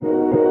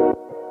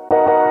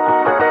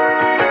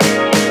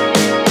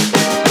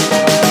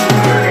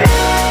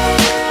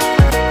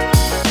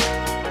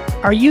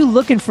Are you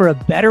looking for a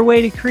better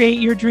way to create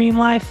your dream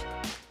life?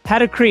 How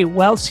to create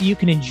wealth so you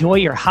can enjoy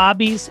your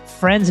hobbies,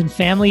 friends, and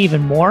family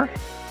even more?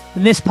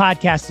 Then this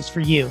podcast is for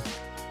you.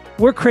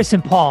 We're Chris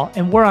and Paul,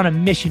 and we're on a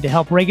mission to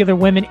help regular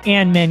women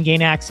and men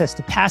gain access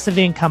to passive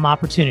income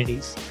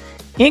opportunities.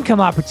 Income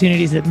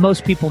opportunities that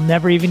most people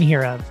never even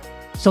hear of.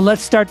 So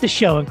let's start the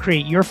show and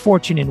create your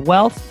fortune in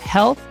wealth,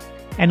 health,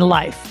 and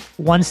life,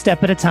 one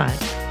step at a time.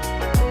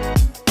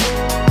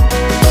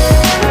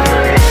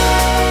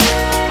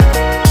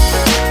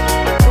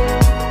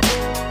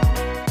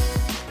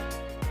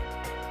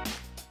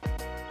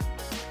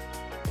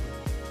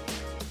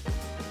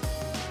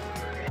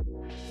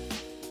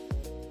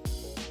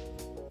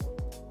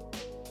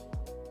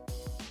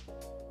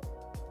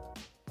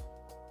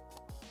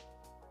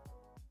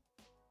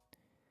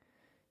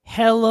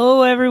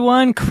 Hello,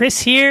 everyone.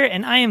 Chris here,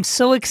 and I am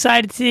so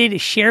excited today to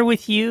share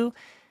with you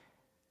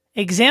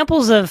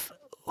examples of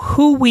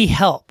who we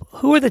help.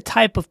 Who are the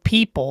type of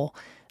people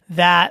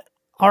that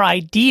are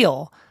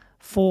ideal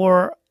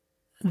for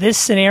this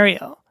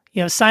scenario?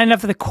 You know, signing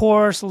up for the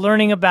course,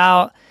 learning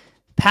about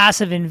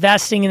passive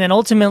investing, and then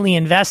ultimately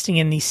investing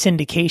in these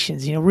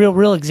syndications. You know,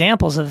 real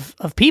examples of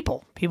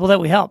people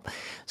that we help.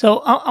 So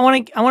I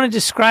want to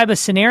describe a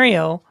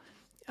scenario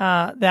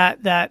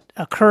that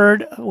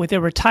occurred with a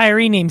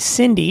retiree named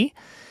Cindy,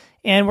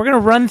 and we're going to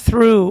run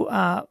through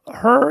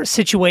her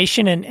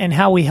situation and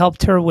how we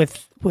helped her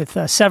with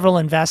several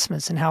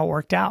investments and how it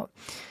worked out.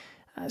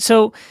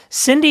 So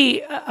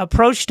Cindy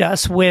approached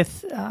us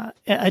with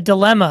a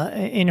dilemma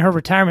in her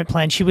retirement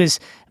plan. She was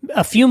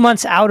a few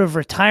months out of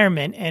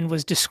retirement and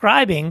was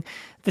describing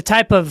the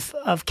type of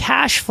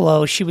cash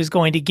flow she was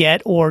going to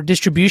get or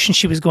distribution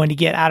she was going to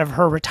get out of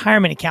her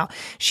retirement account.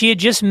 She had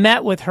just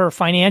met with her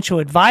financial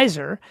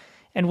advisor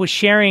and was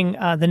sharing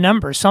the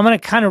numbers. So I'm going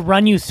to kind of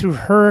run you through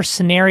her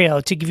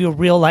scenario to give you a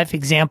real life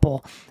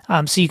example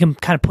so you can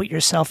kind of put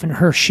yourself in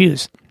her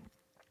shoes.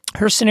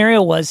 Her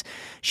scenario was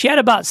she had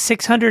about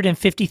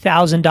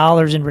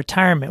 $650,000 in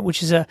retirement,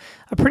 which is a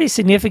pretty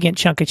significant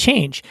chunk of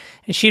change.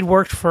 And she had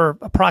worked for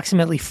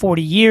approximately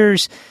 40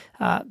 years,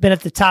 been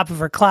at the top of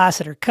her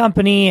class at her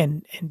company,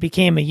 and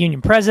became a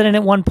union president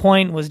at one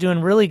point, was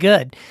doing really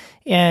good.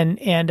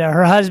 And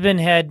her husband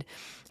had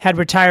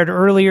retired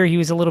earlier. He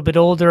was a little bit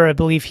older. I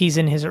believe he's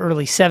in his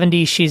early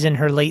 70s. She's in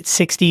her late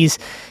 60s.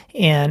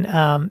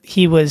 And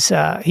he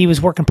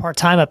was working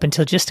part-time up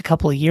until just a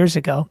couple of years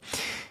ago.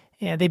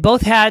 And they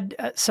both had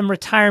some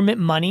retirement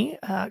money.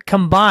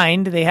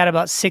 Combined, they had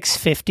about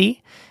 $650,000,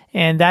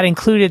 and that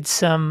included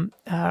some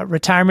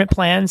retirement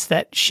plans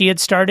that she had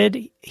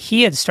started.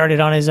 He had started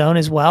on his own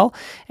as well,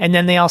 and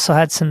then they also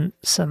had some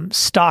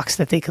stocks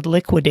that they could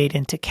liquidate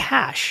into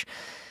cash.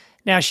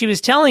 Now, she was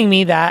telling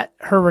me that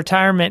her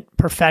retirement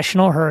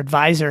professional, her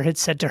advisor, had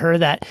said to her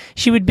that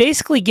she would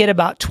basically get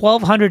about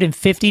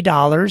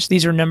 $1,250.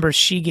 These are numbers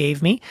she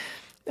gave me.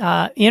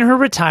 In her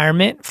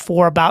retirement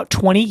for about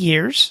 20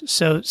 years,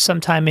 so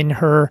sometime in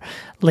her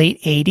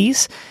late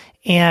 80s.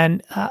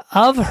 And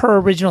of her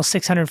original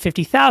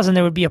 $650,000,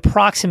 there would be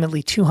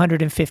approximately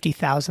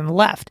 $250,000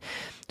 left.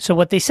 So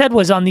what they said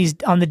was on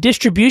the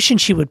distribution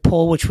she would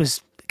pull, which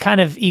was kind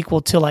of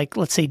equal to, like,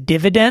 let's say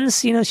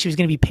dividends, you know, she was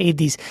going to be paid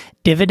these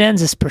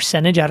dividends, this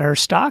percentage out of her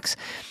stocks,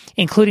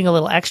 including a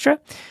little extra.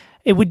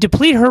 It would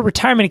deplete her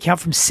retirement account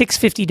from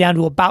 $650 down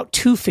to about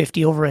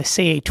 $250 over a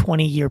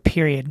 20-year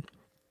period.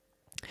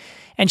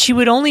 And she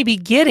would only be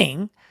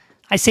getting,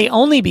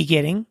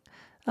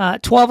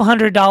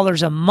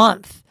 $1,200 a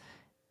month.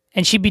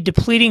 And she'd be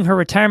depleting her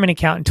retirement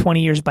account in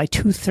 20 years by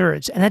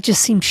 2/3. And that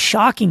just seemed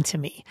shocking to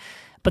me.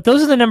 But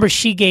those are the numbers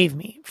she gave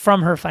me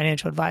from her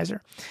financial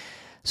advisor.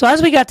 So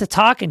as we got to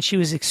talk and she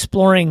was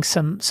exploring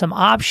some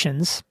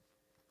options,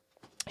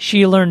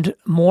 she learned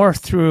more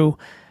through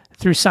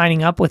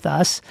signing up with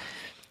us.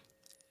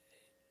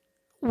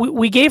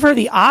 We gave her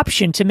the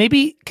option to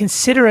maybe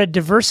consider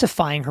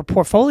diversifying her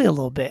portfolio a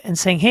little bit and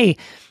saying, hey,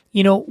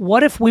 you know,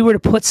 what if we were to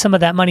put some of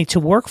that money to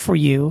work for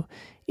you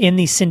in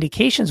these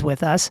syndications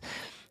with us,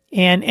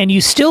 and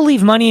you still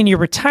leave money in your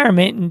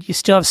retirement and you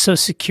still have Social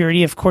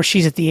Security. Of course,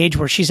 she's at the age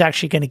where she's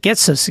actually going to get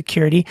Social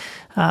Security.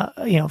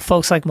 You know,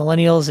 folks like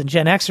millennials and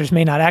Gen Xers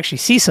may not actually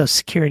see Social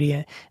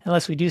Security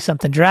unless we do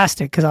something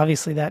drastic, because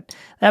obviously that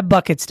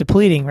bucket's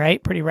depleting,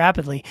 right, pretty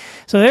rapidly.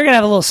 So they're going to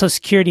have a little Social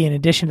Security in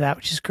addition to that,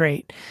 which is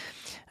great.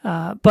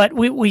 But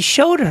we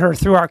showed her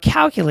through our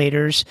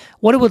calculators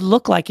what it would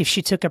look like if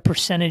she took a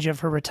percentage of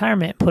her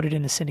retirement and put it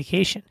in a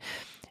syndication.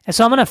 And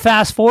so I'm going to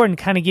fast forward and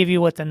kind of give you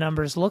what the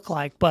numbers look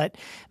like. But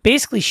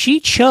basically, she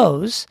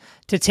chose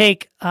to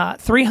take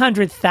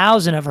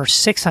 $300,000 of her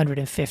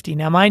 $650,000.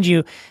 Now, mind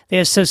you, they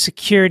have Social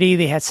Security,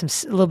 they had a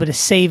little bit of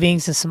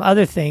savings and some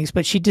other things,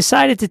 but she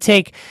decided to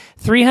take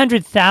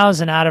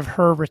 $300,000 out of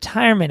her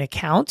retirement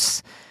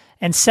accounts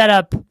and set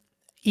up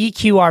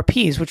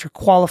EQRPs, which are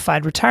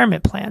qualified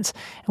retirement plans.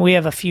 And we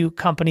have a few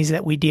companies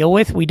that we deal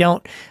with. We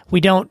don't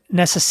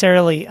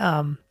necessarily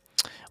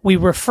We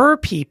refer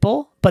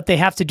people, but they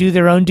have to do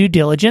their own due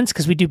diligence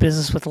because we do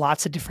business with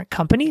lots of different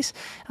companies.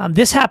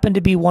 This happened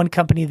to be one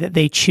company that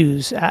they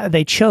chose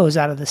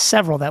out of the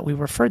several that we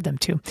referred them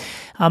to.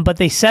 But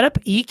they set up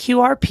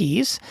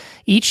EQRPs.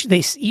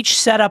 They each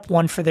set up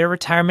one for their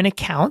retirement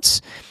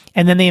accounts,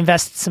 and then they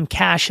invested some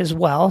cash as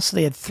well. So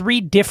they had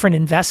 3 different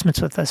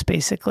investments with us,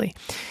 basically.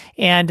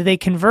 And they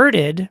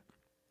converted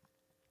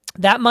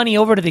that money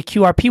over to the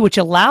QRP, which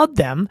allowed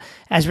them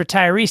as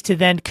retirees to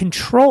then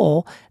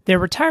control their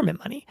retirement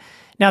money.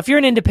 Now, if you're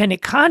an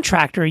independent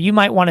contractor, you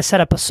might want to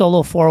set up a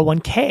solo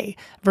 401k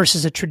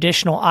versus a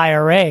traditional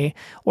IRA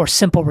or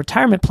simple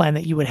retirement plan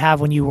that you would have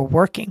when you were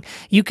working.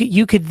 You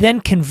could then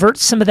convert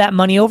some of that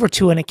money over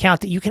to an account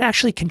that you can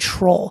actually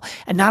control.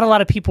 And not a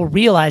lot of people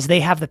realize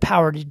they have the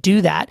power to do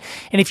that.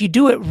 And if you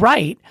do it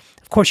right,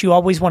 of course, you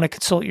always want to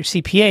consult your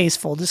CPAs,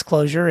 full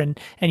disclosure, and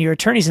your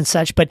attorneys and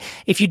such. But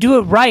if you do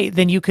it right,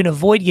 then you can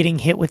avoid getting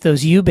hit with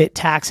those UBIT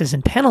taxes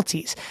and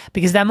penalties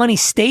because that money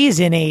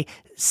stays in a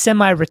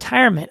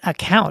semi-retirement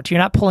account. You're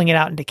not pulling it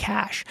out into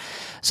cash.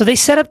 So they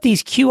set up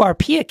these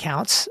QRP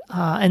accounts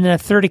and then a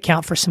third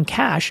account for some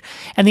cash,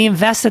 and they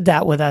invested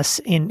that with us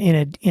in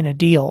a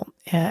deal,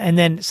 and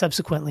then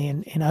subsequently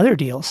in other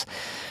deals.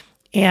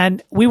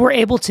 And we were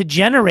able to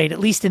generate, at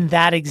least in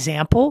that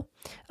example,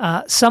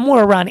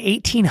 somewhere around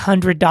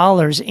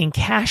 $1,800 in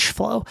cash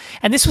flow.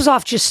 And this was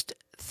off just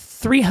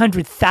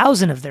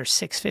 $300,000 of their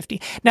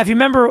 $650. Now, if you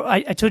remember,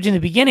 I told you in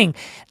the beginning,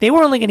 they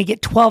were only going to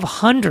get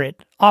 $1,200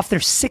 off their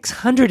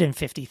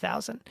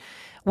 $650,000.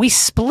 We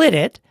split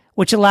it,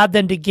 which allowed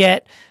them to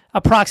get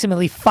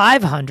approximately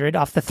 $500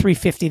 off the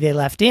 $350 they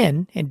left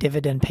in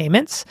dividend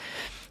payments,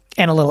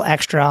 and a little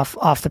extra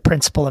off the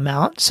principal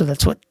amount. So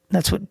that's what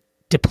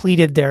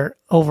depleted their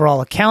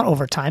overall account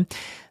over time.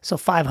 So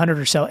 $500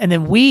 or so. And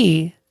then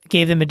we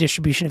gave them a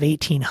distribution of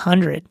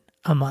 $1,800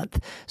 a month.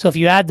 So if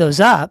you add those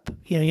up,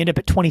 you end up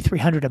at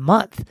 $2,300 a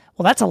month.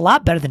 Well, that's a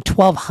lot better than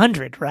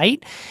 $1,200,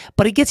 right?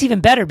 But it gets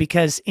even better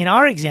because in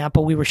our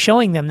example, we were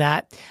showing them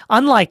that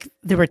unlike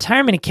the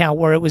retirement account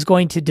where it was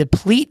going to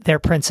deplete their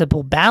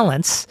principal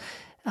balance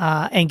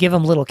and give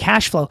them little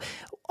cash flow,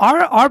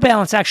 our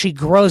balance actually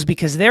grows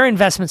because their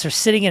investments are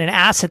sitting in an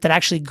asset that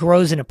actually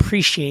grows and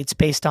appreciates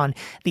based on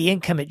the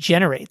income it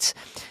generates.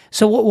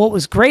 So what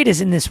was great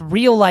is in this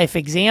real life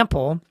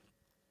example,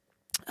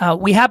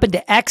 we happened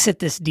to exit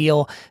this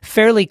deal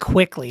fairly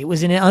quickly. It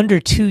was in under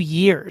 2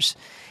 years.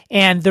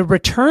 And the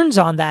returns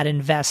on that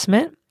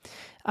investment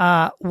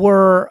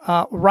were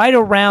right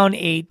around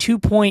a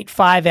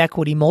 2.5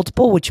 equity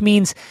multiple, which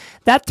means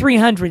that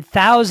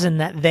 $300,000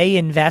 that they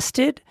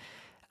invested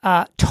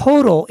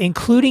total,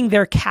 including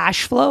their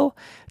cash flow,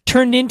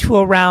 turned into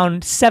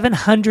around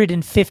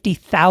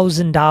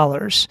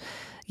 $750,000.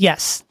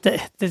 Yes,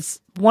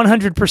 that's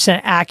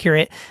 100%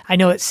 accurate. I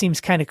know it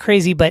seems kind of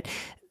crazy, but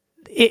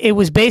it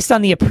was based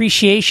on the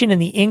appreciation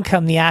and the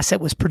income the asset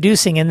was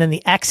producing, and then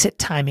the exit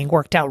timing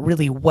worked out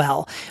really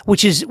well,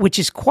 which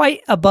is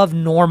quite above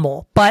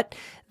normal. But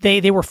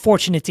they were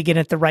fortunate to get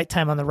at the right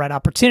time on the right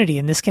opportunity,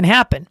 and this can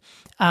happen.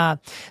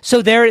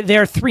 So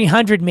their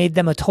 300 made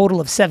them a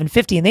total of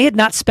 750, and they had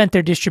not spent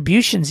their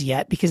distributions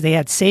yet because they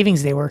had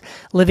savings they were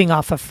living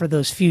off of for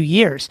those few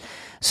years.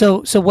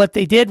 So what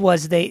they did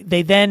was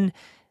they then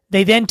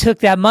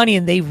took that money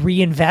and they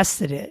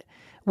reinvested it,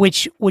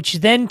 which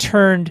then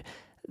turned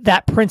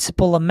that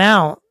principal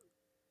amount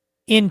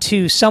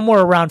into somewhere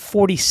around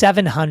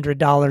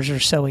 $4,700 or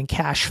so in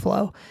cash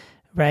flow,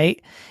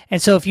 right?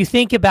 And so if you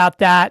think about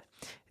that,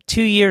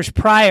 2 years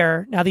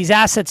prior, now these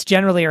assets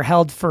generally are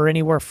held for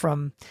anywhere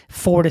from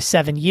 4 to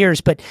 7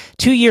 years, but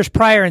 2 years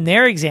prior in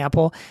their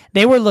example,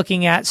 they were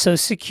looking at Social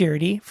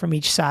Security from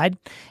each side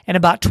and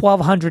about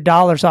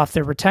 $1,200 off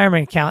their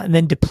retirement account, and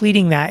then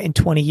depleting that in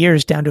 20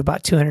 years down to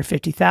about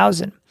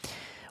 $250,000.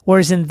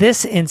 Whereas in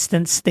this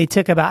instance, they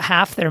took about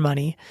half their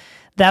money.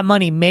 That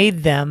money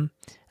made them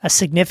a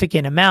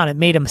significant amount. It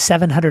made them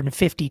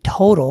 $750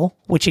 total,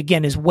 which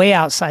again is way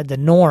outside the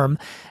norm.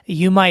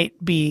 You might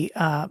be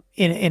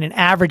in an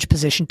average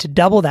position to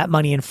double that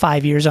money in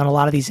 5 years on a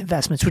lot of these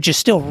investments, which is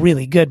still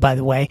really good, by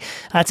the way.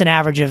 That's an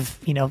average of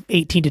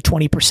 18 to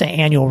 20%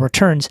 annual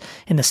returns.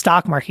 In the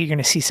stock market, you're going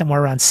to see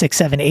somewhere around 6,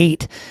 7,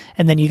 8,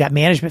 and then you got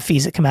management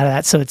fees that come out of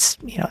that. So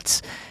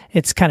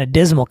it's kind of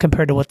dismal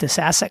compared to what this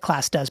asset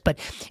class does. But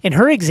in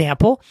her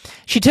example,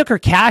 she took her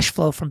cash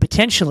flow from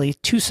potentially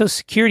 2 Social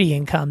Security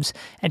incomes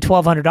and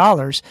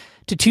 $1,200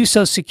 to 2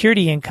 Social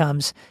Security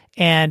incomes,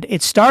 and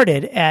it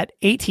started at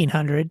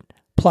 $1,800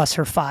 plus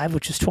her 5,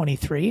 which is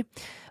 23,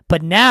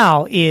 but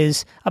now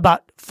is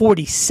about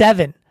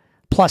 47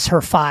 plus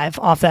her 5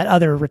 off that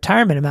other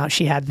retirement amount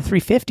she had, the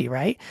 350,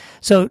 right?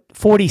 So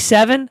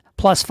 47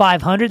 plus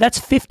 500, that's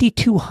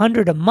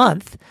 5,200 a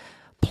month,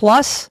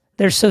 plus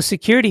their Social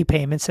Security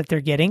payments that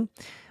they're getting,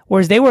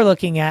 whereas they were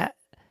looking at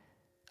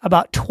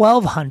about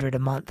 $1,200 a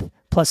month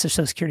plus their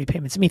Social Security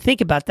payments. I mean,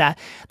 think about that.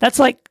 That's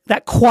like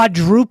that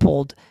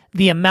quadrupled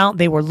the amount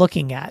they were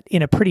looking at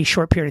in a pretty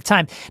short period of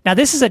time. Now,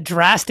 this is a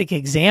drastic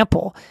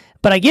example,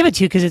 But I give it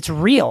to you because it's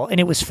real. And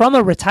it was from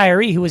a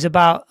retiree who was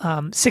about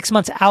 6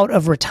 months out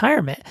of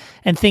retirement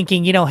and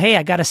thinking, hey,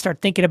 I got to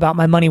start thinking about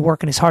my money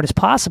working as hard as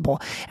possible.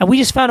 And we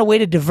just found a way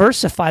to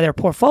diversify their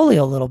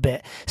portfolio a little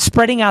bit,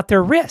 spreading out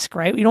their risk,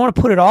 right? You don't want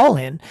to put it all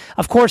in.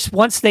 Of course,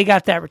 once they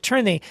got that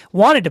return, they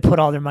wanted to put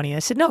all their money in. I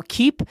said, no,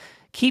 keep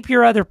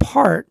your other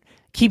part.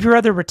 Keep your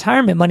other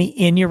retirement money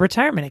in your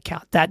retirement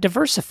account. That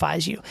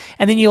diversifies you.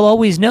 And then you'll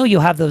always know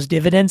you'll have those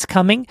dividends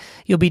coming.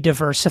 You'll be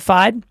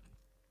diversified.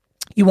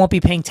 You won't be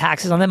paying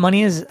taxes on that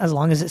money as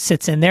long as it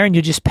sits in there, and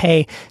you just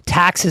pay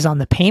taxes on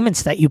the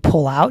payments that you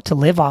pull out to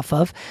live off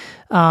of.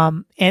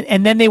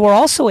 And then they were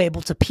also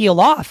able to peel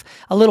off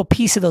a little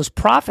piece of those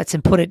profits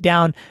and put it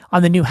down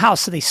on the new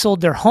house. So they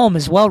sold their home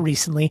as well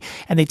recently,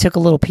 and they took a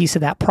little piece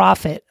of that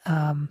profit.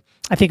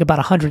 I think about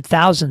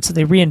 100,000. So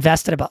they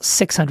reinvested about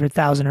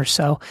 600,000 or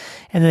so.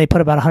 And then they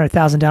put about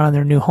 100,000 down on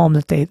their new home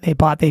that they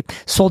bought. They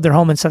sold their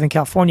home in Southern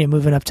California,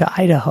 moving up to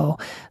Idaho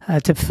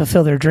to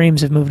fulfill their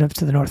dreams of moving up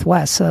to the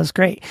Northwest. So that was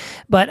great.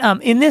 But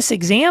in this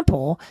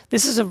example,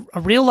 this is a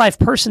real life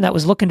person that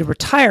was looking to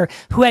retire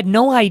who had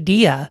no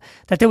idea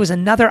that there was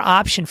another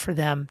option for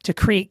them to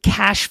create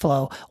cash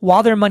flow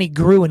while their money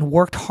grew and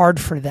worked hard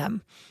for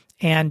them.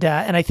 And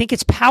I think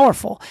it's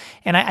powerful.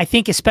 And I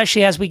think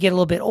especially as we get a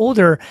little bit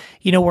older,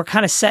 we're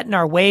kind of set in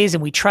our ways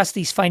and we trust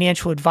these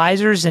financial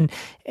advisors and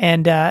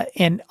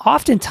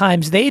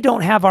oftentimes they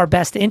don't have our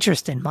best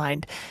interest in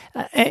mind.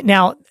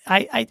 Now,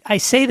 I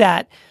say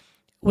that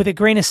with a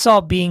grain of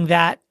salt, being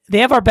that they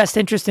have our best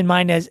interest in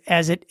mind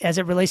as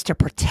it relates to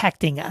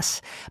protecting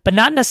us, but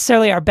not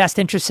necessarily our best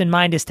interest in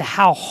mind as to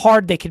how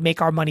hard they could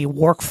make our money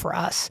work for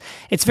us.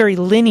 It's very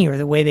linear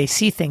the way they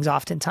see things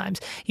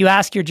oftentimes. You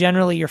ask your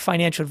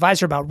financial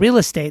advisor about real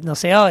estate and they'll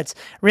say, oh, it's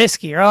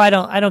risky, or oh, I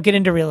don't get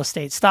into real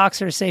estate.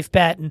 Stocks are a safe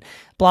bet and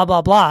blah,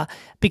 blah, blah,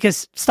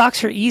 because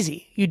stocks are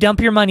easy. You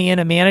dump your money in,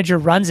 a manager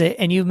runs it,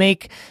 and you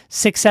make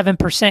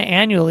 6-7%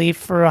 annually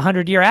for a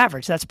 100-year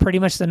average. That's pretty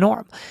much the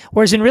norm.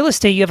 Whereas in real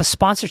estate, you have a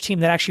sponsor team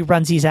that actually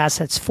runs these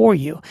assets for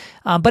you.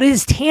 But it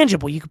is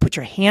tangible. You can put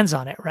your hands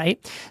on it,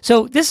 right?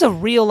 So this is a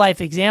real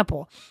life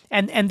example.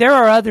 And there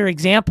are other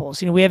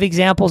examples. We have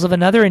examples of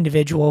another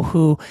individual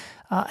who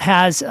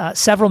has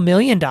several $1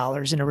 million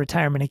in a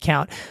retirement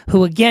account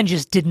who, again,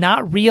 just did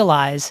not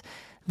realize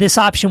this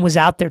option was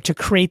out there to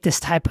create this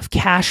type of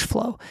cash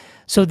flow.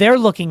 So they're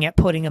looking at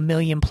putting $1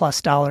 million+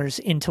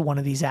 into one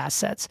of these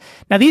assets.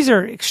 Now, these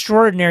are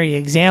extraordinary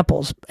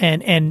examples,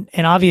 and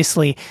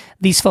obviously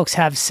these folks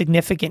have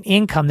significant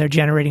income they're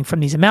generating from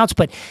these amounts,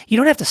 but you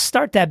don't have to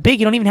start that big.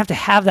 You don't even have to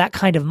have that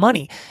kind of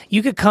money.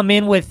 You could come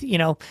in with,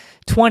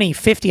 20,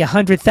 50,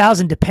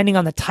 100,000, depending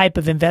on the type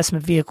of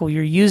investment vehicle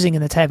you're using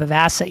and the type of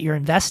asset you're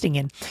investing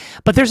in.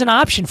 But there's an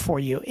option for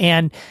you,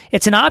 and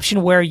it's an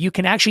option where you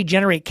can actually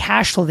generate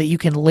cash flow that you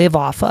can live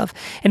off of.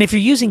 And if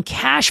you're using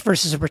cash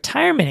versus a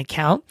retirement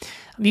account,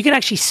 you can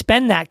actually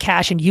spend that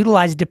cash and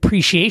utilize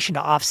depreciation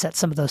to offset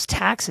some of those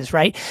taxes,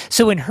 right?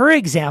 So in her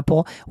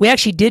example, we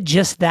actually did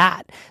just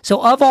that.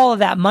 So of all of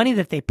that money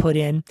that they put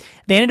in,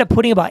 they ended up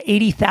putting about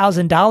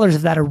 $80,000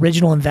 of that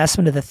original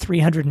investment of the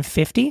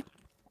 $350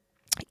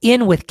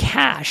 in with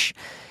cash.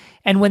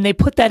 And when they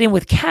put that in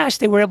with cash,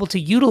 they were able to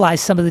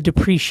utilize some of the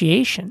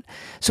depreciation.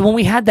 So when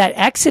we had that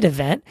exit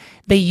event,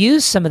 they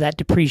used some of that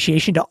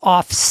depreciation to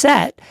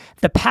offset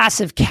the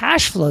passive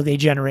cash flow they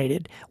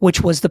generated,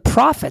 which was the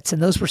profits,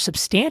 and those were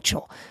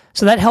substantial.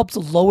 So that helped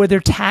lower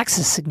their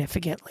taxes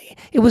significantly.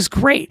 It was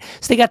great.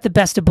 So they got the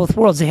best of both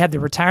worlds. They had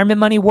the retirement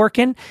money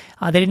working.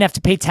 They didn't have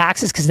to pay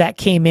taxes because that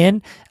came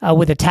in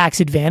with a tax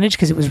advantage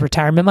because it was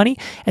retirement money.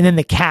 And then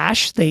the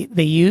cash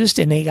they used,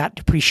 and they got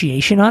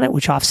depreciation on it,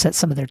 which offset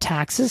some of their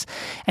taxes.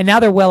 And now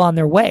they're well on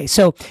their way.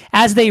 So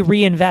as they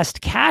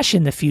reinvest cash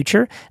in the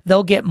future,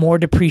 they'll get more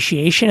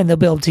depreciation, and they'll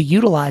be able to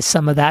utilize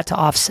some of that to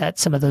offset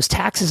some of those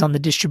taxes on the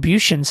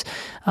distributions,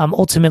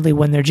 ultimately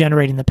when they're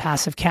generating the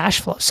passive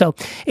cash flow. So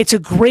it's a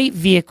great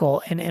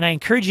vehicle, and I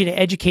encourage you to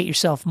educate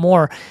yourself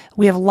more.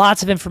 We have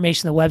lots of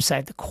information on the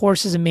website. The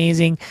course is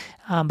amazing,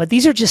 but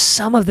these are just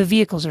some of the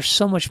vehicles. There's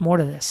so much more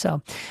to this.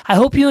 So I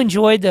hope you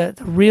enjoyed the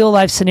real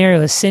life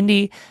scenario.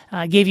 Cindy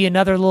gave you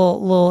another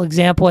little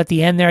example at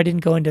the end there. I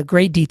didn't go into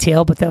great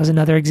detail, but that was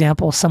another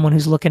example of someone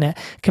who's looking at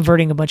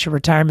converting a bunch of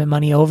retirement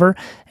money over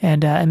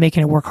and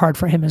making it work hard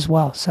for him as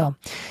well. So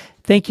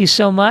thank you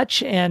so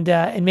much, and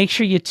make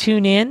sure you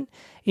tune in.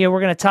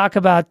 We're going to talk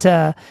about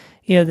the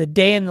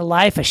day in the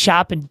life of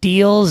shopping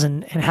deals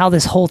and how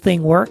this whole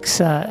thing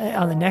works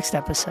on the next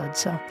episode.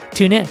 So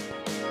tune in.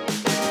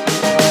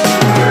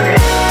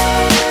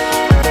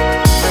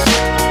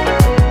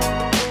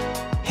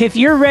 If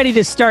you're ready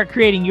to start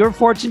creating your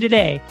fortune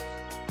today,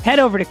 head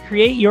over to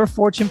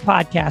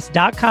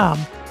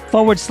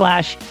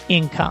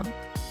createyourfortunepodcast.com/income.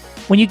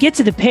 When you get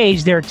to the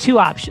page, there are two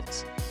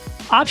options.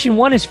 Option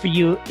one is for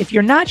you if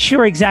you're not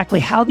sure exactly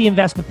how the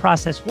investment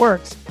process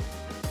works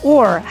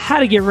or how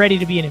to get ready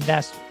to be an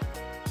investor.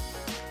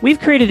 We've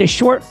created a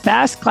short,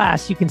 fast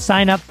class you can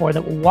sign up for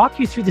that will walk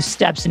you through the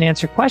steps and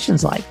answer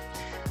questions like,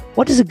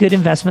 what does a good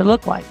investment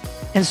look like?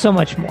 And so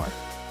much more.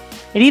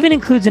 It even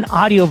includes an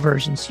audio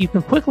version so you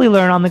can quickly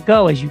learn on the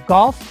go as you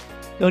golf,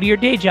 go to your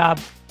day job,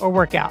 or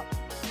work out.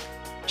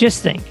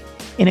 Just think,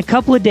 in a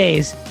couple of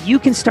days, you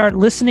can start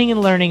listening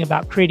and learning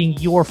about creating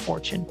your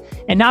fortune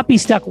and not be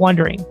stuck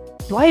wondering,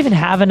 do I even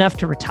have enough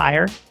to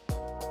retire?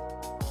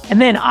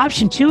 And then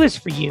option 2 is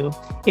for you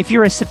if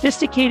you're a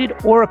sophisticated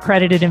or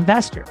accredited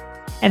investor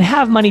and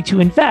have money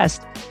to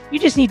invest. You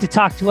just need to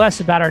talk to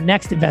us about our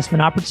next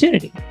investment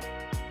opportunity.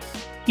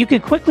 You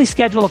can quickly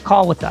schedule a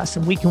call with us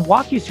and we can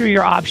walk you through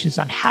your options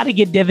on how to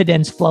get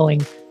dividends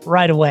flowing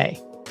right away.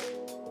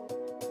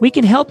 We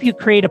can help you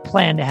create a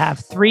plan to have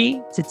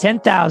 $3,000 to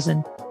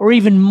 $10,000 or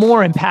even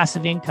more in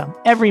passive income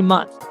every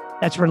month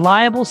that's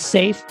reliable,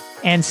 safe,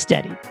 and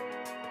steady.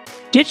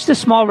 Ditch the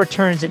small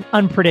returns and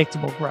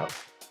unpredictable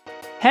growth.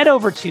 Head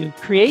over to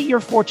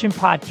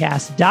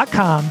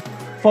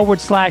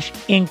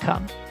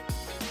createyourfortunepodcast.com/income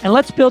and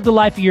let's build the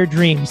life of your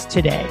dreams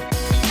today.